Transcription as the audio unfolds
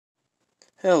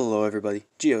Hello everybody,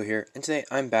 Geo here, and today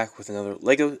I'm back with another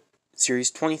LEGO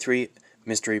Series 23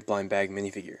 Mystery Blind Bag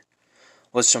minifigure.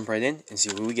 Let's jump right in and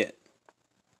see what we get.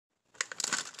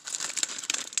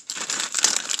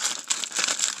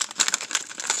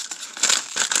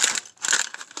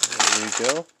 There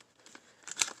we go.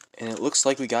 And it looks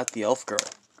like we got the elf girl.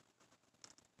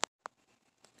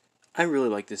 I really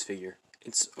like this figure.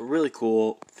 It's a really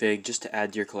cool fig just to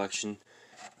add to your collection.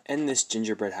 And this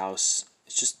gingerbread house,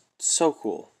 it's just so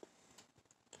cool.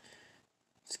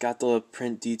 It's got the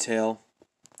print detail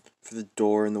for the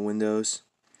door and the windows.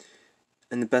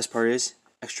 And the best part is,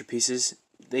 extra pieces,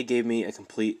 they gave me a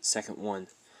complete second one.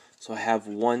 So I have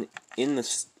one in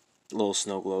this little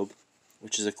snow globe,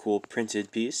 which is a cool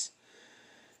printed piece.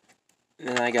 And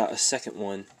then I got a second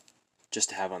one just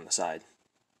to have on the side.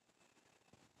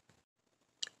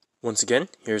 Once again,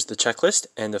 here's the checklist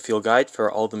and a field guide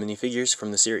for all the minifigures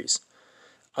from the series.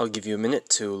 I'll give you a minute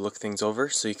to look things over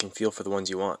so you can feel for the ones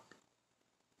you want.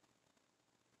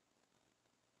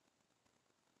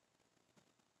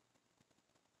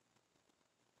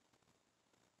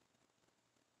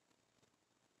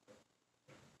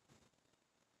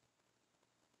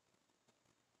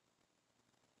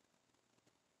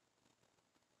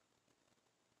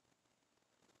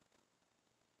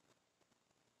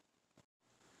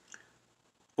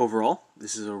 Overall,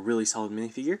 this is a really solid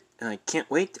minifigure, and I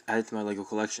can't wait to add it to my LEGO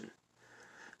collection.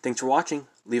 Thanks for watching,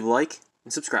 leave a like,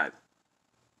 and subscribe.